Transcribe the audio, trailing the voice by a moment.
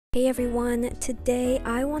Hey everyone, today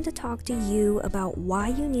I want to talk to you about why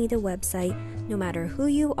you need a website no matter who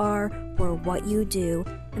you are or what you do,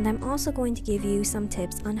 and I'm also going to give you some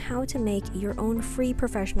tips on how to make your own free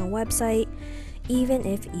professional website even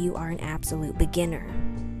if you are an absolute beginner.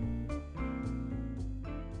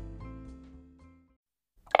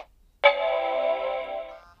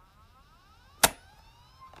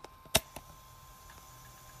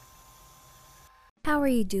 How are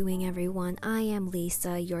you doing, everyone? I am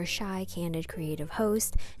Lisa, your shy, candid, creative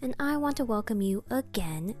host, and I want to welcome you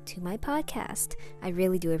again to my podcast. I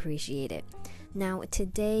really do appreciate it. Now,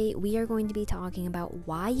 today we are going to be talking about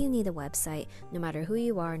why you need a website, no matter who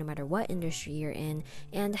you are, no matter what industry you're in,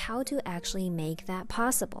 and how to actually make that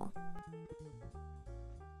possible.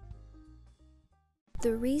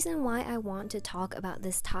 The reason why I want to talk about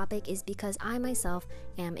this topic is because I myself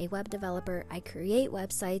am a web developer. I create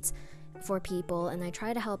websites for people, and I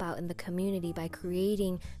try to help out in the community by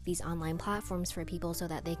creating these online platforms for people so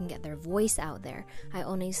that they can get their voice out there. I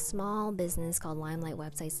own a small business called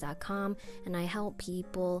limelightwebsites.com, and I help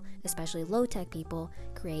people, especially low-tech people,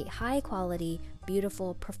 create high-quality,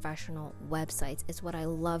 beautiful, professional websites. It's what I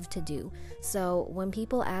love to do. So when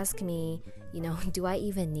people ask me, do I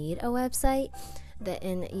even need a website?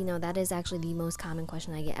 That is actually the most common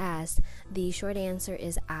question I get asked. The short answer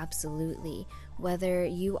is absolutely. Whether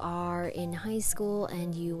you are in high school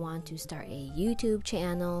and you want to start a YouTube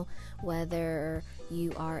channel, whether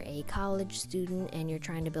you are a college student and you're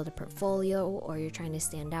trying to build a portfolio, or you're trying to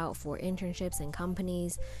stand out for internships and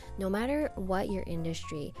companies, no matter what your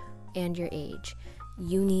industry and your age,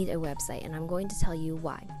 you need a website, and I'm going to tell you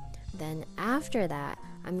why. Then after that,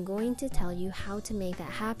 I'm going to tell you how to make that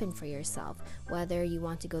happen for yourself, whether you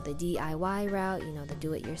want to go the DIY route, the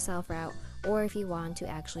do-it-yourself route, or if you want to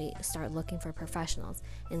actually start looking for professionals.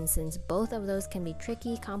 And since both of those can be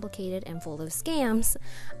tricky, complicated, and full of scams,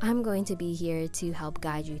 I'm going to be here to help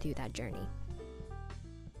guide you through that journey.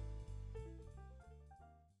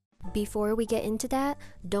 Before we get into that,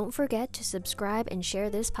 don't forget to subscribe and share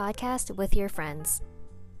this podcast with your friends.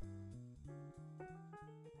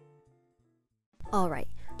 Alright,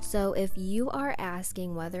 so if you are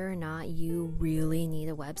asking whether or not you really need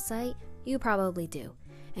a website, you probably do.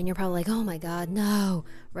 And you're probably like, oh my god, no,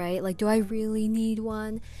 right? Like, do I really need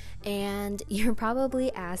one? And you're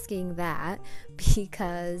probably asking that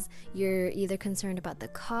because you're either concerned about the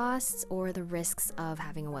costs or the risks of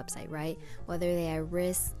having a website, right? Whether they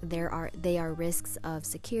are risks of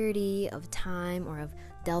security, of time, or of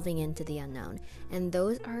delving into the unknown. And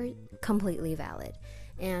those are completely valid.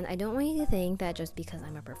 And I don't want you to think that just because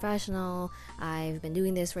I'm a professional, I've been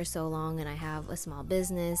doing this for so long, and I have a small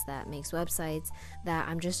business that makes websites, that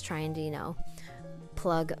I'm just trying to,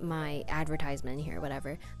 plug my advertisement here,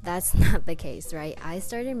 whatever. That's not the case, right? I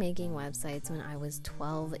started making websites when I was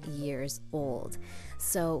 12 years old.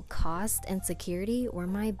 So cost and security were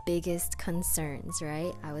my biggest concerns,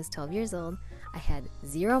 right? I was 12 years old. I had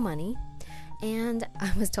zero money. And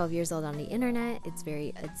I was 12 years old on the internet. It's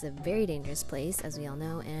a very dangerous place, as we all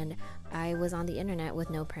know, and I was on the internet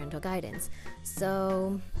with no parental guidance.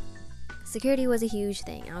 So security was a huge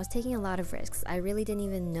thing. I was taking a lot of risks. I really didn't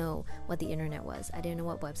even know what the internet was. I didn't know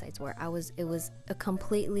what websites were. It was a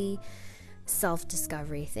completely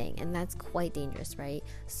self-discovery thing, and that's quite dangerous, right?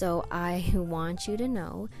 So I want you to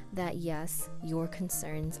know that yes, your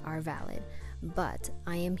concerns are valid. But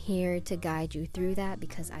I am here to guide you through that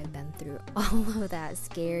because I've been through all of that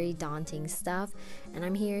scary, daunting stuff, and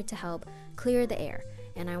I'm here to help clear the air.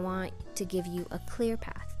 And I want to give you a clear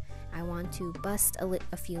path. I want to bust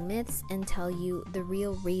a few myths and tell you the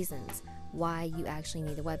real reasons why you actually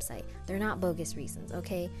need a website. They're not bogus reasons,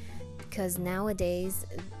 okay? Because nowadays,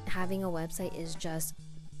 having a website is just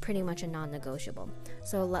pretty much a non-negotiable.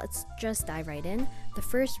 So let's just dive right in. The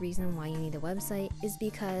first reason why you need a website is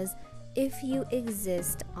because if you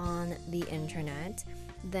exist on the internet,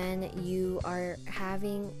 then you are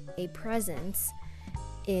having a presence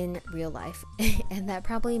in real life, and that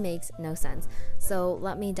probably makes no sense. So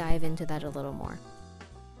let me dive into that a little more.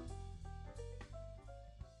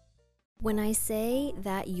 When I say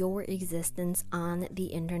that your existence on the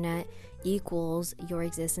internet equals your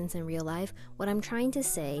existence in real life, what I'm trying to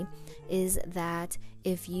say is that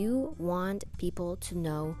if you want people to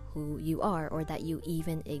know who you are or that you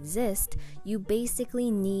even exist, you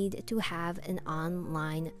basically need to have an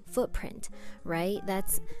online footprint, right?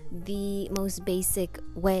 That's the most basic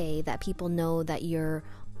way that people know that you're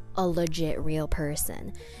a legit real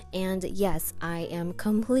person. And yes, I am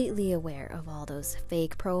completely aware of all those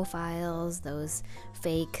fake profiles, those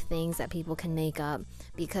fake things that people can make up,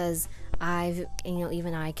 because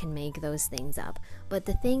even I can make those things up. But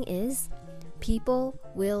the thing is, People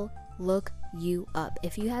will look you up.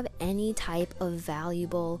 If you have any type of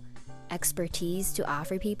valuable expertise to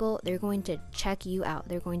offer people, they're going to check you out.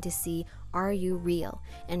 They're going to see, are you real?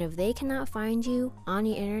 And if they cannot find you on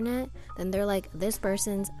the internet, then they're like, this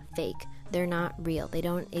person's fake. They're not real. They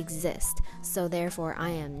don't exist. So therefore, I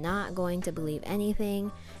am not going to believe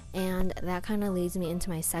anything. And that kind of leads me into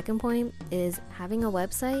my second point, is having a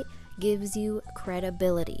website gives you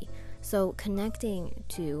credibility. So connecting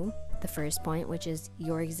to the first point, which is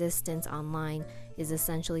your existence online is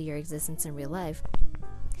essentially your existence in real life.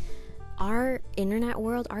 Our internet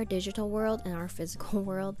world, our digital world, and our physical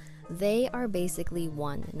world, they are basically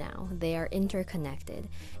one now. They are interconnected.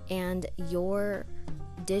 And your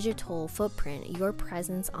digital footprint, your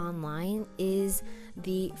presence online is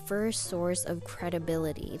the first source of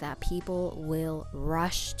credibility that people will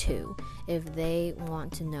rush to if they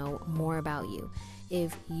want to know more about you.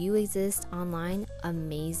 If you exist online,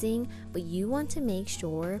 amazing, but you want to make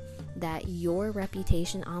sure that your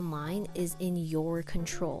reputation online is in your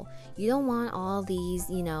control. You don't want all these,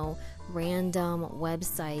 random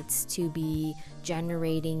websites to be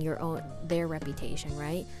generating their reputation,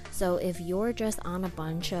 right? So if you're just on a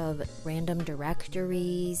bunch of random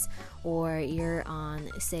directories, or you're on,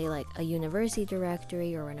 say, like a university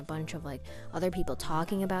directory, or in a bunch of like other people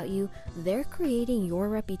talking about you, they're creating your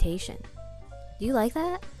reputation. Do you like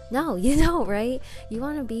that? No, you don't, right? You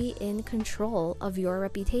want to be in control of your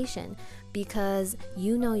reputation because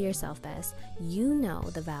you know yourself best. You know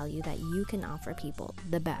the value that you can offer people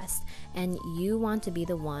the best. And you want to be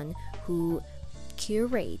the one who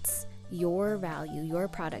curates your value, your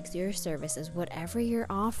products, your services, whatever you're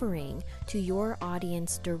offering to your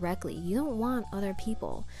audience directly. You don't want other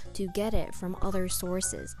people to get it from other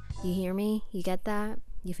sources. You hear me? You get that?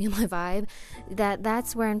 You feel my vibe?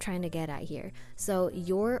 That's where I'm trying to get at here. So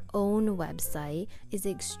your own website is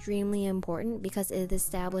extremely important because it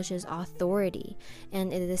establishes authority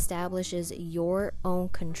and it establishes your own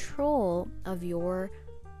control of your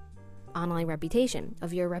online reputation,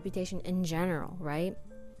 of your reputation in general, right?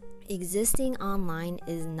 Existing online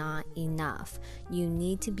is not enough. You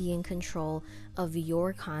need to be in control of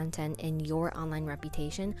your content and your online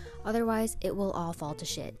reputation. Otherwise, it will all fall to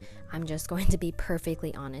shit. I'm just going to be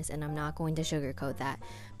perfectly honest, and I'm not going to sugarcoat that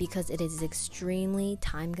because it is extremely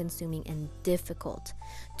time-consuming and difficult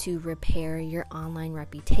to repair your online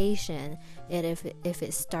reputation if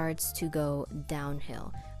it starts to go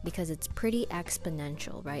downhill, because it's pretty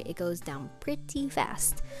exponential, right? It goes down pretty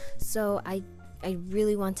fast. So I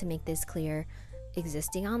really want to make this clear.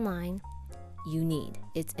 Existing online,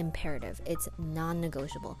 it's imperative, it's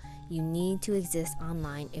non-negotiable. You need to exist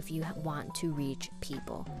online if you want to reach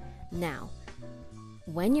people. Now,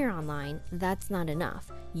 when you're online, that's not enough.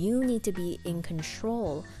 You need to be in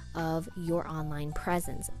control of your online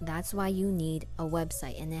presence. That's why you need a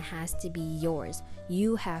website, and it has to be yours.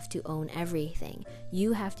 You have to own everything.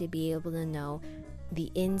 You have to be able to know the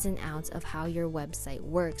ins and outs of how your website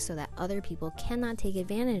works so that other people cannot take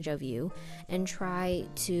advantage of you and try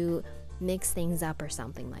to mix things up or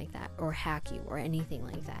something like that, or hack you or anything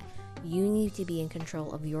like that. You need to be in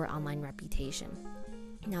control of your online reputation.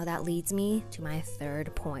 Now that leads me to my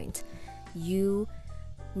third point. You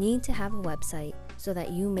need to have a website so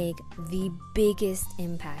that you make the biggest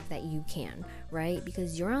impact that you can, right?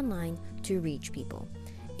 Because you're online to reach people.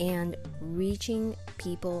 And reaching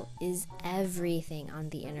people is everything on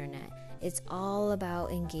the internet. It's all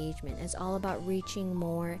about engagement. It's all about reaching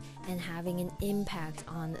more and having an impact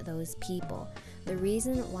on those people. The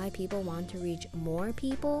reason why people want to reach more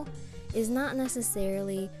people is not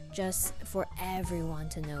necessarily just for everyone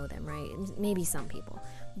to know them, right? Maybe some people.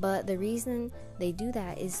 But the reason they do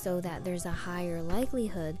that is so that there's a higher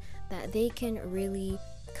likelihood that they can really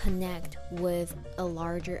connect with a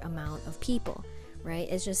larger amount of people. Right?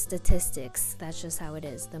 It's just statistics. That's just how it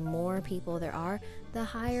is. The more people there are, the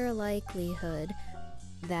higher likelihood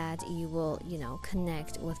that you will,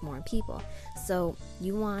 connect with more people. So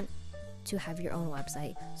you want to have your own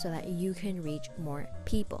website so that you can reach more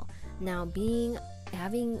people. Now,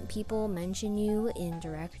 having people mention you in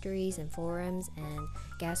directories and forums and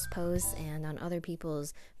guest posts and on other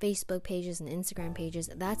people's Facebook pages and Instagram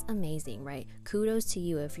pages, that's amazing, right? Kudos to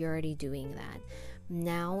you if you're already doing that.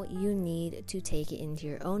 Now you need to take it into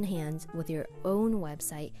your own hands with your own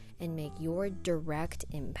website and make your direct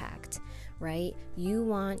impact, right? You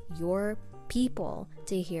want your people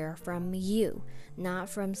to hear from you, not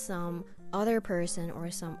from some other person or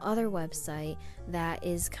some other website that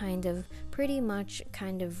is pretty much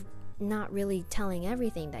not really telling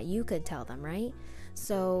everything that you could tell them, right?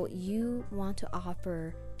 So you want to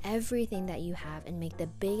offer everything that you have and make the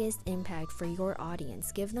biggest impact for your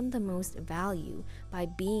audience. Give them the most value by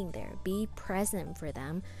being there. Be present for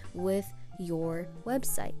them with your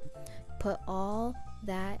website. Put all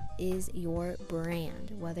that is your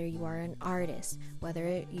brand, whether you are an artist,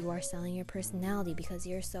 whether you are selling your personality because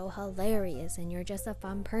you're so hilarious and you're just a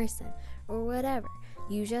fun person, or whatever.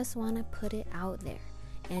 You just want to put it out there,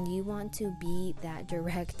 and you want to be that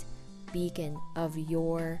direct beacon of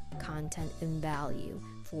your content and value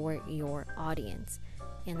for your audience.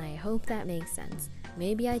 And I hope that makes sense.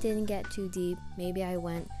 Maybe I didn't get too deep, maybe I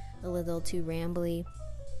went a little too rambly,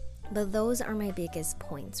 but those are my biggest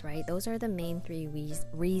points, right? Those are the main three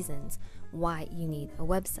reasons why you need a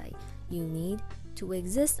website. You need to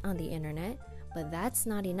exist on the internet, but that's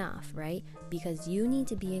not enough, right? Because you need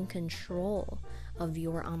to be in control of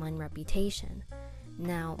your online reputation.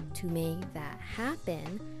 Now, to make that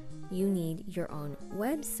happen, you need your own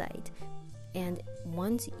website. And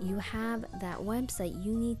once you have that website,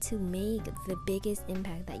 you need to make the biggest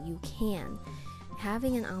impact that you can.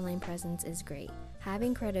 Having an online presence is great.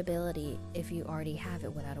 Having credibility, if you already have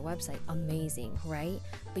it without a website, amazing, right?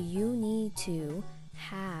 But you need to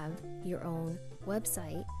have your own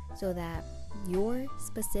website so that your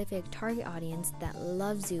specific target audience that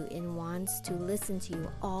loves you and wants to listen to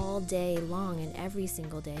you all day long and every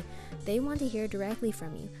single day, they want to hear directly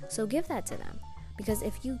from you. So give that to them. Because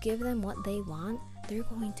if you give them what they want, they're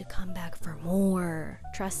going to come back for more.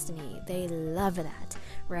 Trust me, they love that,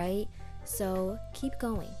 right? So keep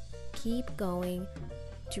going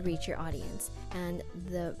to reach your audience. And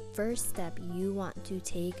the first step you want to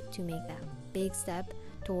take to make that big step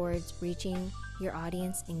towards reaching your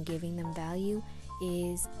audience and giving them value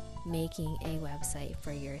is making a website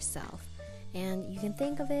for yourself. And you can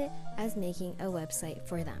think of it as making a website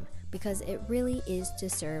for them, because it really is to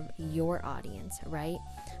serve your audience, right?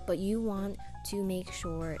 But you want to make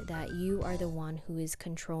sure that you are the one who is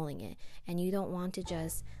controlling it, and you don't want to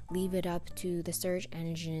just leave it up to the search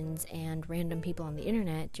engines and random people on the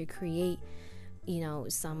internet to create,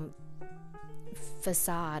 some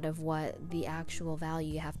facade of what the actual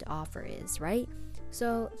value you have to offer is, right?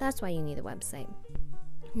 So that's why you need a website.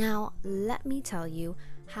 Now, let me tell you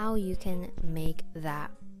how you can make that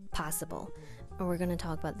possible. We're going to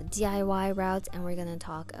talk about the DIY routes, and we're going to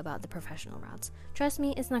talk about the professional routes. Trust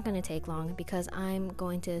me, it's not going to take long, because I'm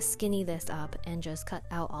going to skinny this up and just cut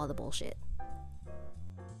out all the bullshit.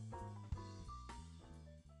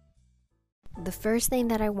 The first thing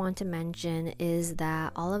that I want to mention is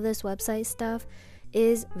that all of this website stuff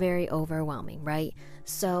is very overwhelming, right?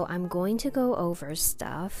 So I'm going to go over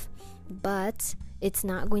stuff, but it's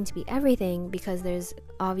not going to be everything, because there's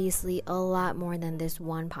obviously a lot more than this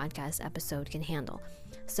one podcast episode can handle.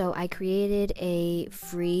 So I created a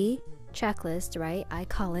free checklist, right? I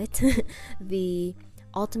call it the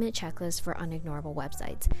ultimate checklist for unignorable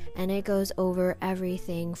websites. And it goes over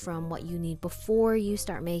everything from what you need before you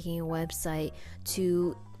start making a website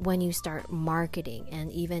to when you start marketing,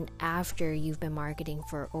 and even after you've been marketing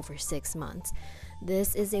for over 6 months.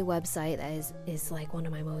 This is a website that is like one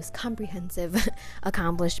of my most comprehensive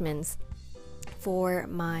accomplishments for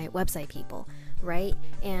my website people, right?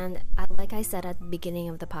 And like I said at the beginning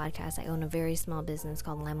of the podcast, I own a very small business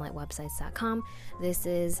called limelightwebsites.com. This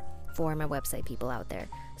is for my website people out there.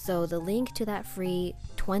 So the link to that free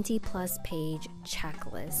 20 plus page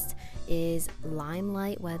checklist is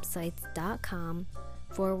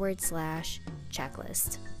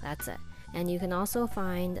limelightwebsites.com/checklist. That's it. And you can also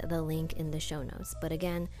find the link in the show notes. But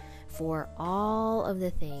again, for all of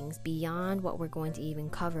the things beyond what we're going to even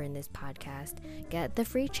cover in this podcast, get the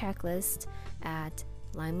free checklist at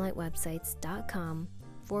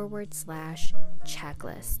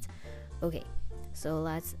limelightwebsites.com/checklist. Okay, so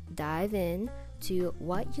let's dive in to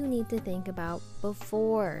what you need to think about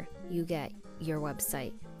before you get your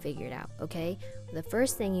website figured out, okay? The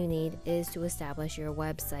first thing you need is to establish your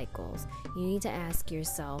website goals. You need to ask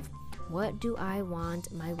yourself, what do I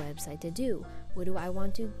want my website to do? What do I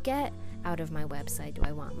want to get out of my website? Do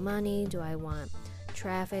I want money? Do I want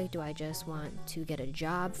traffic? Do I just want to get a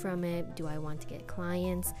job from it? Do I want to get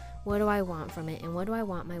clients? What do I want from it? And what do I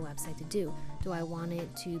want my website to do? Do I want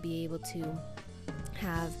it to be able to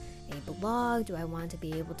have a blog? Do I want to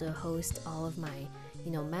be able to host all of my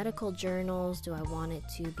medical journals? Do I want it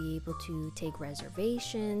to be able to take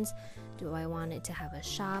reservations? Do I want it to have a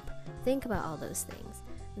shop? Think about all those things.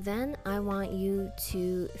 Then I want you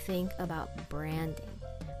to think about branding.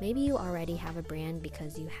 Maybe you already have a brand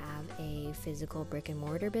because you have a physical brick and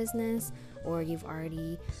mortar business, or you've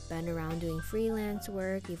already been around doing freelance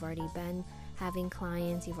work, you've already been having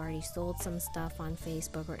clients, you've already sold some stuff on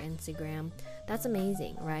Facebook or Instagram. That's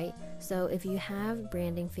amazing, right? So if you have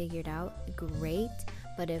branding figured out, great.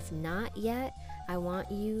 But if not yet, I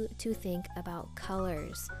want you to think about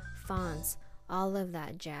colors, fonts, all of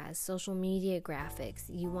that jazz, social media graphics.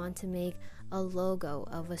 You want to make a logo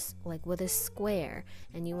of with a square,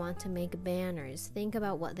 and you want to make banners. Think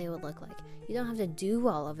about what they would look like. You don't have to do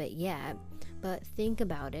all of it yet, but think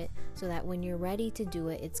about it so that when you're ready to do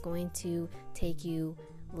it, it's going to take you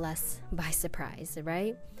less by surprise,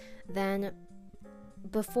 right? Then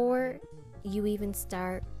before you even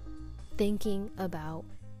start thinking about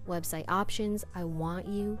website options, I want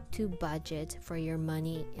you to budget for your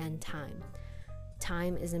money and time.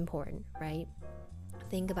 Time is important, right?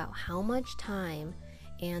 Think about how much time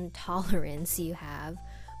and tolerance you have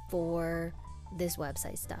for this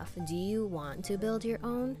website stuff. Do you want to build your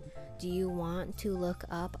own? Do you want to look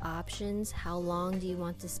up options? How long do you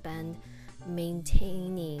want to spend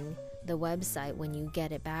maintaining the website when you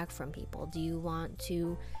get it back from people? Do you want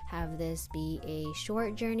to have this be a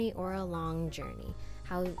short journey or a long journey?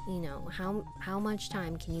 How much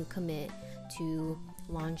time can you commit to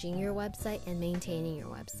launching your website and maintaining your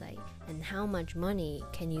website? And how much money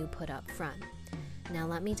can you put up front? Now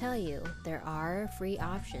let me tell you, there are free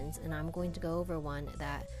options, and I'm going to go over one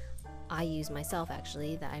that I use myself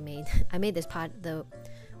actually, that I made the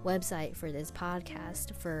website for this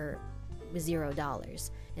podcast for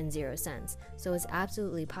 $0 and 0 cents. So it's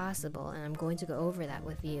absolutely possible, and I'm going to go over that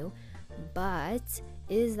with you. But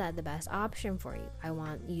is that the best option for you? I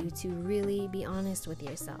want you to really be honest with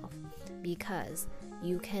yourself, because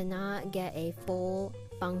you cannot get a full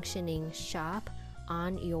functioning shop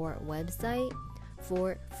on your website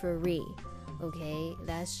for free. Okay,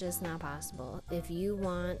 that's just not possible. If you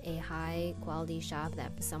want a high quality shop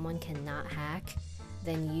that someone cannot hack,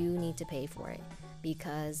 then you need to pay for it,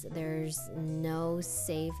 because there's no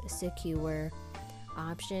safe, secure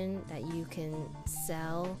option that you can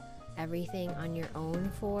sell everything on your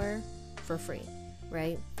own for free,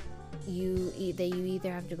 right? You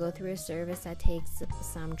either have to go through a service that takes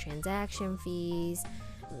some transaction fees.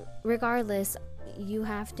 Regardless, you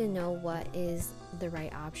have to know what is the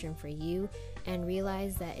right option for you, and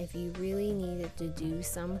realize that if you really needed to do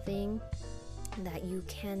something, that you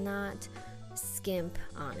cannot skimp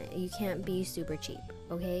on it. You can't be super cheap,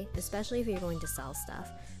 okay? Especially if you're going to sell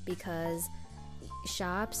stuff, because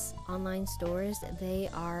shops, online stores, they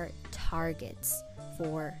are targets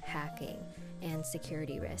for hacking and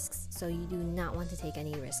security risks. So you do not want to take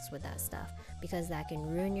any risks with that stuff, because that can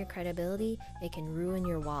ruin your credibility. It can ruin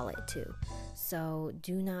your wallet too. So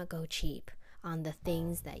do not go cheap on the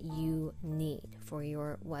things that you need for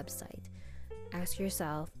your website. Ask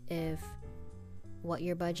yourself if what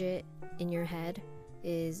your budget in your head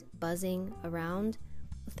is buzzing around.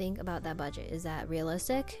 Think about that budget. Is that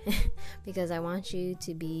realistic? Because I want you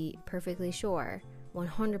to be perfectly sure,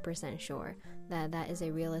 100% sure, that that is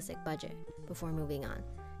a realistic budget before moving on.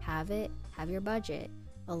 Have your budget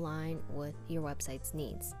align with your website's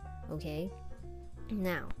needs, okay?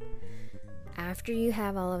 Now, after you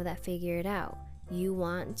have all of that figured out, you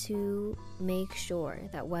want to make sure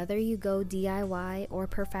that whether you go DIY or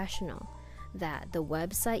professional, that the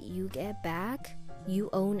website you get back, you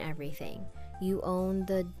own everything. You own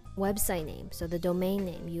the website name, so the domain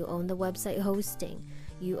name. You own the website hosting.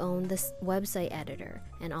 You own the website editor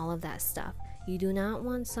and all of that stuff. You do not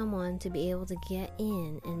want someone to be able to get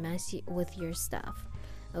in and mess with your stuff.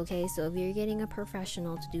 Okay, so if you're getting a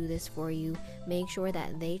professional to do this for you, make sure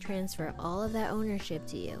that they transfer all of that ownership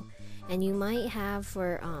to you. And you might have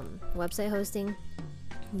for website hosting,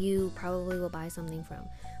 you probably will buy something from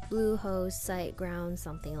Bluehost, SiteGround,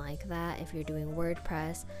 something like that if you're doing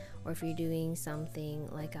WordPress, or if you're doing something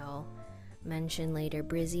like I'll mention later,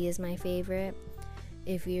 Brizy is my favorite.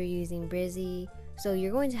 If you're using Brizy, so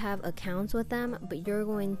you're going to have accounts with them, but you're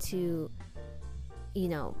going to,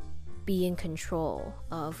 be in control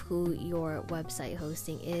of who your website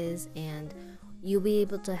hosting is, and you'll be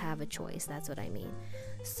able to have a choice. That's what I mean.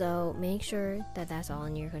 So make sure that that's all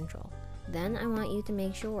in your control. Then I want you to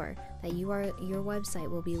make sure that your website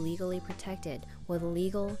will be legally protected with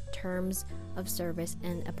legal terms of service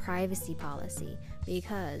and a privacy policy,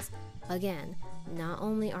 because again, not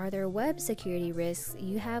only are there web security risks,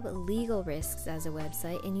 you have legal risks as a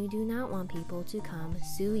website, and you do not want people to come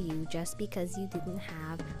sue you just because you didn't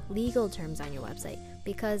have legal terms on your website,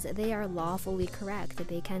 because they are lawfully correct that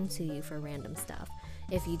they can sue you for random stuff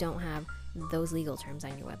if you don't have those legal terms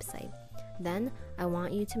on your website. Then I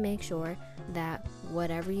want you to make sure that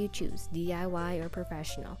whatever you choose, DIY or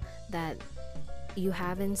professional, that you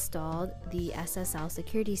have installed the SSL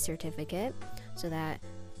security certificate, so that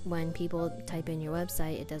when people type in your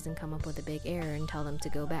website, it doesn't come up with a big error and tell them to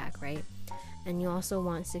go back, right? And you also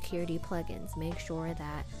want security plugins. Make sure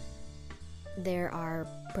that there are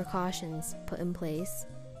precautions put in place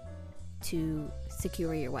to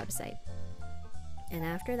secure your website. And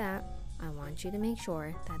after that, I want you to make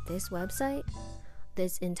sure that this website,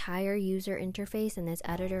 this entire user interface and this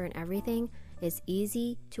editor and everything is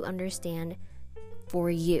easy to understand for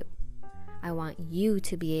you. I want you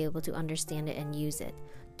to be able to understand it and use it.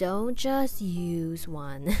 Don't just use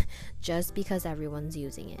one just because everyone's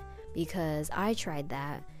using it. Because I tried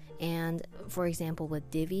that, and for example with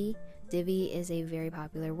Divi is a very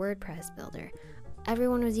popular WordPress builder.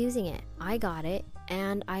 Everyone was using it. I got it,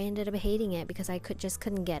 and I ended up hating it because I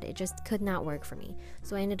couldn't get it. It just could not work for me.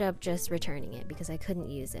 So I ended up just returning it because I couldn't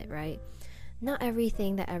use it, right? Not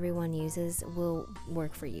everything that everyone uses will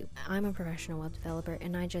work for you. I'm a professional web developer,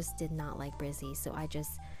 and I just did not like Brizy, so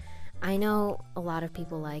I know a lot of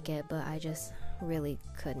people like it, but I just really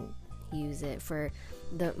couldn't use it for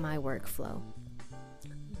my workflow.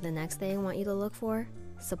 The next thing I want you to look for,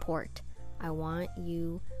 support. I want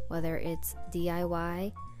you, whether it's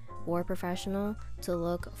DIY or professional, to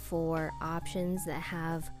look for options that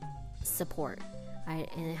have support. And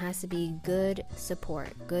it has to be good support,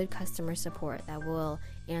 good customer support that will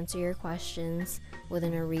answer your questions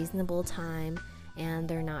within a reasonable time, and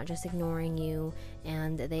they're not just ignoring you,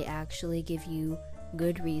 and they actually give you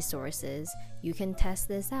good resources. You can test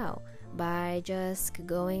this out by just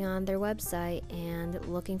going on their website and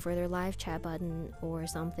looking for their live chat button or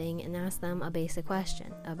something and ask them a basic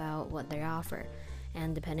question about what they offer.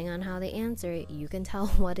 And depending on how they answer, you can tell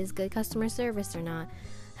what is good customer service or not.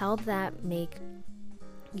 Help that make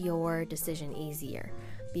your decision easier,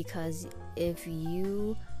 because if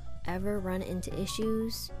you ever run into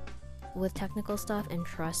issues with technical stuff, and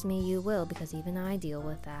trust me, you will, because even I deal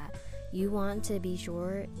with that, you want to be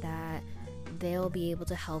sure that they'll be able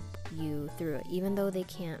to help you through it. Even though they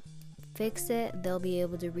can't fix it, they'll be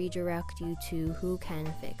able to redirect you to who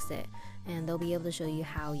can fix it, and they'll be able to show you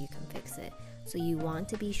how you can fix it. So you want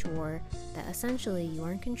to be sure that essentially you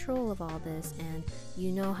are in control of all this, and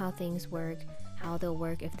you know how things work, how they'll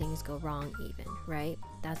work if things go wrong even, right?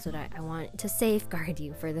 That's what I want to safeguard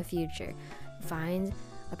you for the future. Find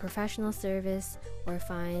a professional service, or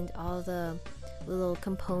find all the little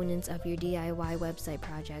components of your DIY website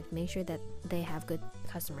project. Make sure that they have good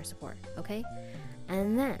customer support, okay?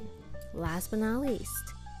 And then, last but not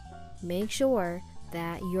least, make sure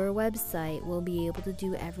that your website will be able to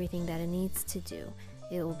do everything that it needs to do.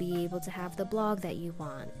 It will be able to have the blog that you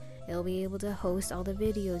want. It'll be able to host all the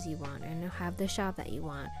videos you want, and have the shop that you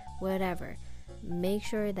want, whatever. Make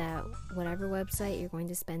sure that whatever website you're going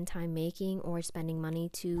to spend time making or spending money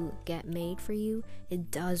to get made for you, it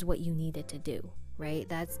does what you need it to do, right?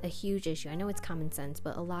 That's a huge issue. I know it's common sense,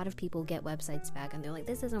 but a lot of people get websites back and they're like,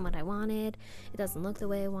 this isn't what I wanted. It doesn't look the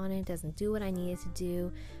way I wanted. It doesn't do what I needed to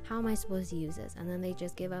do. How am I supposed to use this? And then they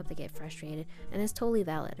just give up, they get frustrated, and it's totally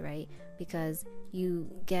valid, right? Because you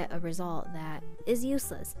get a result that is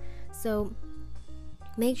useless. So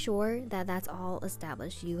make sure that that's all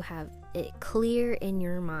established. You have it clear in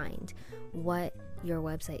your mind what your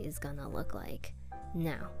website is gonna look like.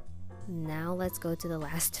 Now let's go to the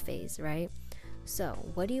last phase, right? So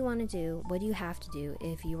what do you want to do? What do you have to do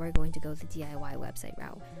if you are going to go the DIY website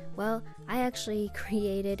route? Well, I actually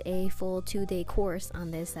created a full 2-day course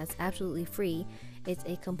on this that's absolutely free. It's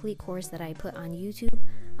a complete course that I put on YouTube,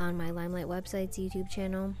 on my Limelight Websites YouTube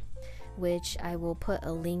channel, which I will put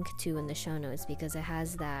a link to in the show notes, because it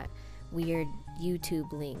has that weird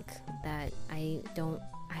YouTube link that I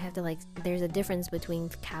have to there's a difference between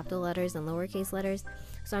capital letters and lowercase letters.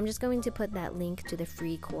 So I'm just going to put that link to the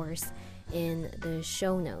free course in the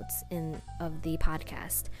show notes of the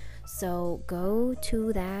podcast. So go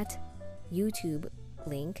to that YouTube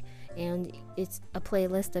link, and it's a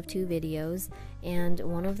playlist of 2 videos, and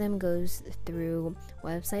one of them goes through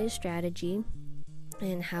website strategy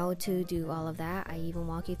and how to do all of that. I even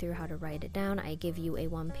walk you through how to write it down. I give you a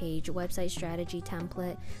 1-page website strategy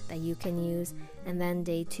template that you can use. And then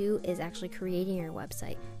day 2 is actually creating your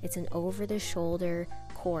website. It's an over-the-shoulder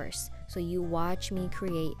course. So you watch me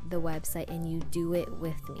create the website and you do it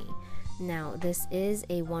with me. Now, this is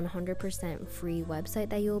a 100% free website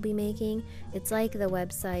that you'll be making. It's like the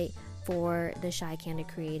website for the Shy Candid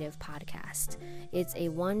Creative podcast. It's a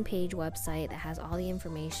 1-page website that has all the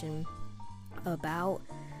information about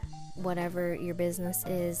whatever your business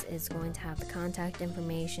is. It's going to have the contact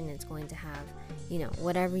information. It's going to have,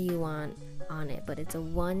 whatever you want on it. But it's a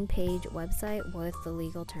 1-page website with the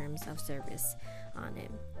legal terms of service on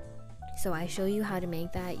it. So I show you how to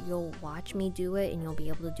make that. You'll watch me do it and you'll be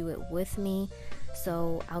able to do it with me.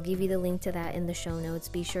 So I'll give you the link to that in the show notes.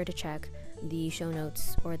 Be sure to check the show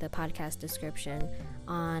notes or the podcast description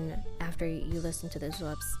on after you listen to this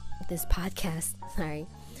podcast,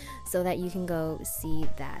 so that you can go see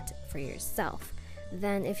that for yourself.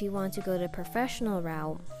 Then if you want to go the professional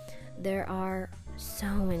route, there are so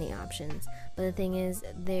many options, but the thing is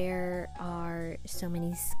there are so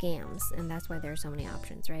many scams, and that's why there are so many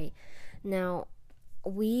options, right? Now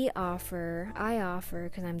I offer,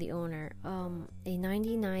 because I'm the owner, a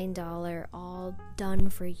 $99 all done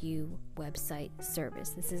for you website service.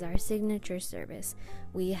 This is our signature service.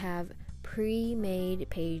 We have pre-made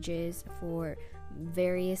pages for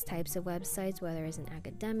various types of websites, whether it's an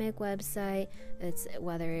academic website,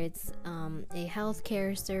 whether it's a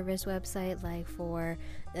healthcare service website like for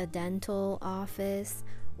a dental office,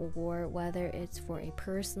 or whether it's for a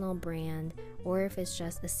personal brand, or if it's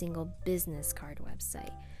just a single business card website.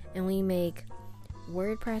 And we make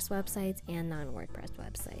WordPress websites and non-WordPress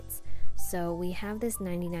websites. So we have this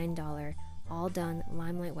 $99 all done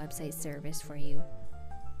Limelight website service for you.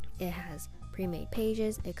 It has pre-made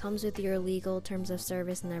pages. It comes with your legal terms of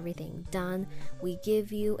service and everything done. We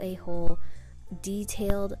give you a whole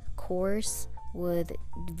detailed course with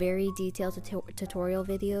very detailed tutorial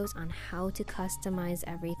videos on how to customize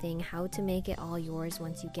everything, how to make it all yours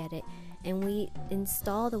once you get it, and we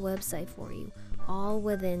install the website for you all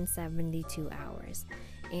within 72 hours.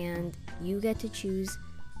 And you get to choose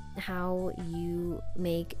how you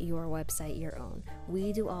make your website your own.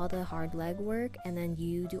 We do all the hard legwork, and then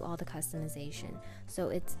you do all the customization. So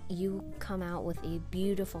you come out with a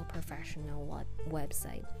beautiful professional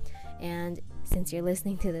website. And since you're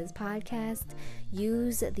listening to this podcast,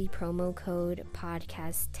 use the promo code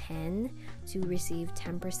podcast10 to receive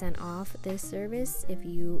 10% off this service if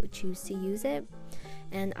you choose to use it.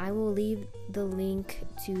 And I will leave the link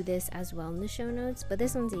to this as well in the show notes, but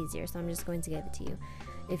this one's easier, so I'm just going to give it to you.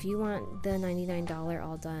 If you want the $99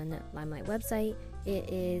 all done Limelight website,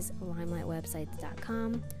 it is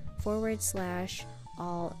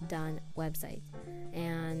limelightwebsites.com/all done website.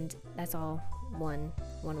 And that's all one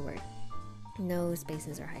word. No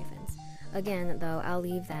spaces or hyphens. Again, though, I'll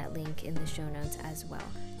leave that link in the show notes as well.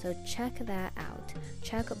 So check that out.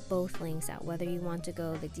 Check both links out, whether you want to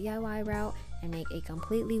go the DIY route and make a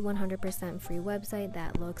completely 100% free website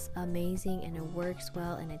that looks amazing and it works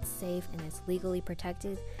well and it's safe and it's legally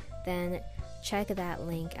protected, then check that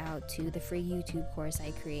link out to the free YouTube course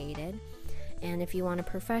I created. And if you want a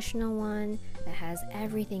professional one that has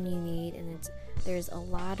everything you need, and there's a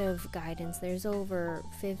lot of guidance, there's over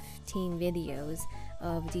 15 videos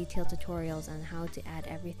of detailed tutorials on how to add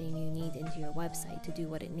everything you need into your website to do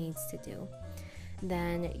what it needs to do,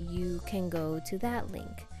 then you can go to that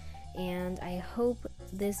link. And I hope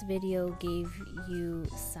this video gave you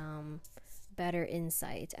some better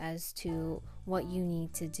insight as to what you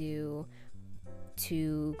need to do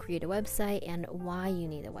to create a website and why you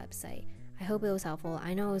need a website. I hope it was helpful.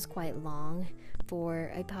 I know it was quite long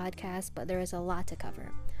for a podcast, but there is a lot to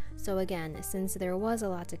cover. So again, since there was a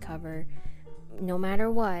lot to cover, no matter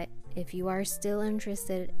what, if you are still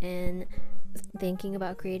interested in thinking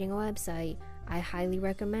about creating a website, I highly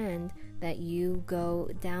recommend that you go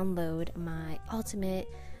download my ultimate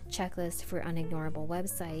checklist for unignorable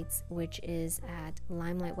websites, which is at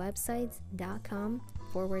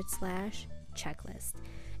limelightwebsites.com/checklist.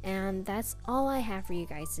 And that's all I have for you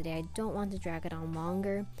guys today. I don't want to drag it on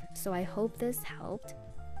longer, so I hope this helped.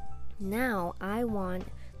 Now, I want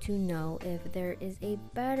to know if there is a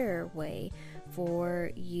better way for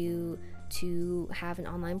you to have an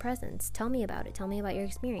online presence. Tell me about it. Tell me about your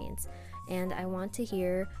experience. And I want to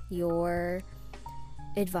hear your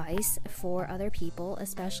advice for other people,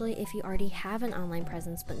 especially if you already have an online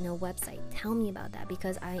presence but no website. Tell me about that,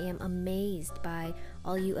 because I am amazed by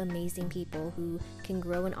all you amazing people who can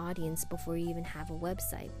grow an audience before you even have a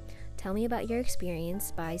website. Tell me about your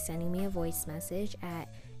experience by sending me a voice message at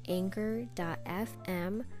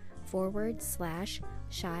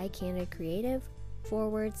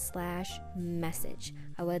anchor.fm/shycandidcreative/message.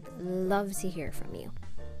 I would love to hear from you.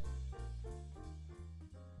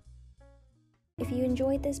 If you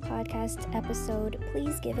enjoyed this podcast episode,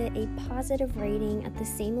 please give it a positive rating at the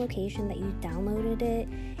same location that you downloaded it.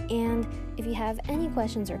 And if you have any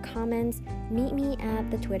questions or comments, meet me at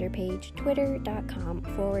the Twitter page,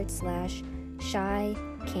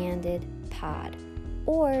 twitter.com/shycandidpod.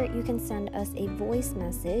 Or you can send us a voice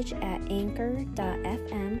message at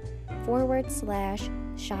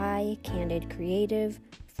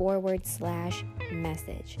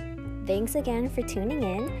anchor.fm/shycandidcreative/message. Thanks again for tuning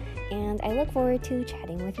in, and I look forward to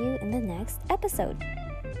chatting with you in the next episode.